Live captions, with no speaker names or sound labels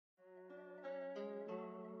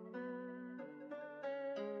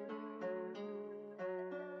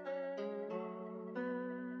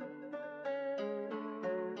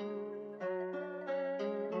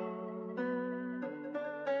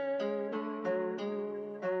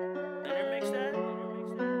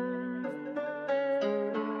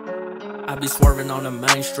I be swerving on the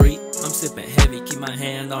main street, I'm sipping heavy, keep my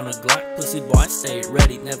hand on the Glock. Pussy boy, stay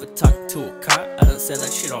ready, never talking to a cop. I done said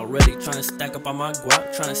that shit already, tryna stack up on my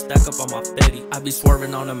guap, tryna stack up on my fetty. I be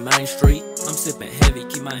swerving on the main street, I'm sipping heavy,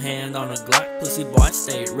 keep my hand on the Glock. Pussy boy,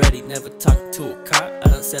 stay ready, never talking to a cop. I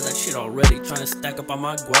done said that shit already, tryna stack up on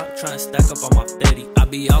my guap, tryna stack up on my fetty. I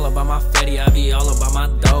be all about my fetty, I be all about my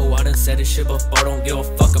dough. I done said this shit before, don't give a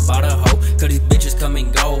fuck about a hoe. Cause these bitches come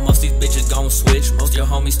and go, most these bitches gon' switch. Most your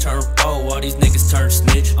homies turn foe, all these niggas turn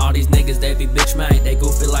snitch. All these niggas, they be bitch made, they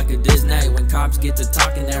goofy like a Disney. When cops get to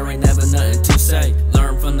talking, there ain't never nothing to say.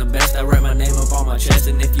 Learn from the best, I write my name up on my chest.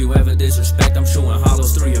 And if you ever disrespect, I'm shooting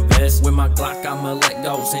hollows through your vest. With my Glock, I'ma let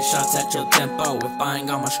go, send shots at your tempo. If I ain't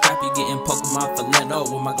got my strap, you getting poked with my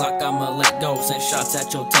filetto. With my Glock, I'ma let go, send shots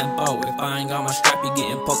at your tempo. If I ain't got my strap, you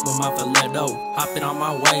getting poked with my filetto. Hop it on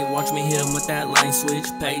my way, watch me hit him with that lane switch.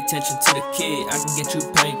 Pay attention to the kid, I can get you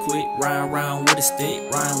paid quick. Ride around with a stick,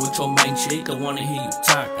 riding with your main chick. Don't wanna hear you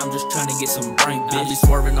talk, I'm just trying to get some brain, bitch. I be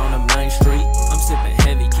swerving on the main street, I'm sipping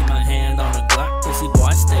heavy, keep my hand on the Glock. Pussy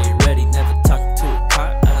boy, stay ready, never talking to a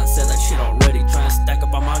cop. I done said that shit already, tryna stack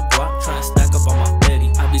up on my guap, tryna stack up on my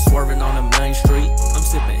fetty. I be swerving on the main street, I'm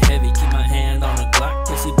sipping heavy, keep my hand on the Glock.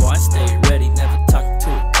 Pussy boy, stay ready, never talking to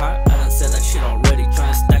a cop. I done said that shit already,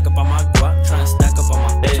 tryna stack up on my guap, tryna stack up on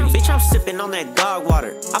my fetty. Bitch, I'm sipping on that dog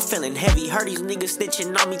water. I'm feeling heavy, heard these niggas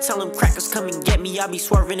snitching on me. Tell them crackers come and get me. I be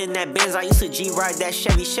swerving in that Benz, I used to G-ride that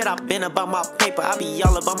Chevy. Shit, I been about my paper, I be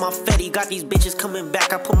all about my fetty. Got these bitches coming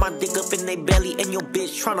back, I put my dick up in they belly. And your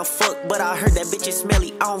bitch tryna fuck, but I heard that bitch is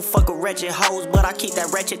smelly. I don't fuck with ratchet hoes, but I keep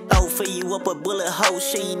that ratchet though. Fill you up with bullet hoes,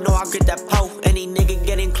 shit, you know I grip that pole. Any nigga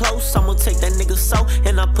getting close, I'ma take that nigga soul.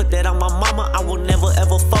 And I put that on my mama, I will never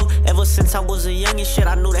ever fold. Ever since I was a young and shit,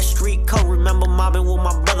 I knew that street code. Remember mobbing with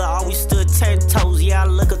my brother, always stood 10 toes. Yeah, I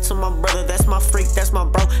look up to my brother, that's my freak, that's my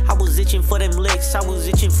bro. I was itching for them licks, I was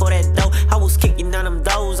itching for that dough. I was kicking down them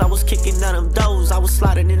doors, I was kicking down them doors. I was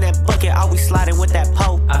sliding in that bucket, always sliding with that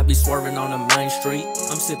pole. I be swerving on the main street,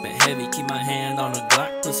 I'm sipping heavy, keep my hand on the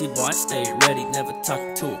Glock. Pussy boy, stay ready, never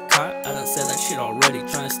talking to a cop. I done said that shit already,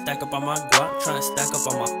 tryna stack up on my guap, tryna stack up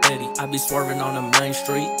on my fetty. I be swerving on the main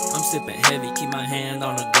street, I'm sipping heavy, keep my hand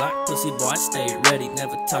on the Glock. Pussy boy, stay ready,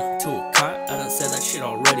 never talking to a cop. I done said that shit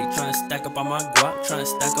already, tryna stack up on my guap, tryna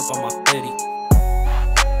stack up on my fetty.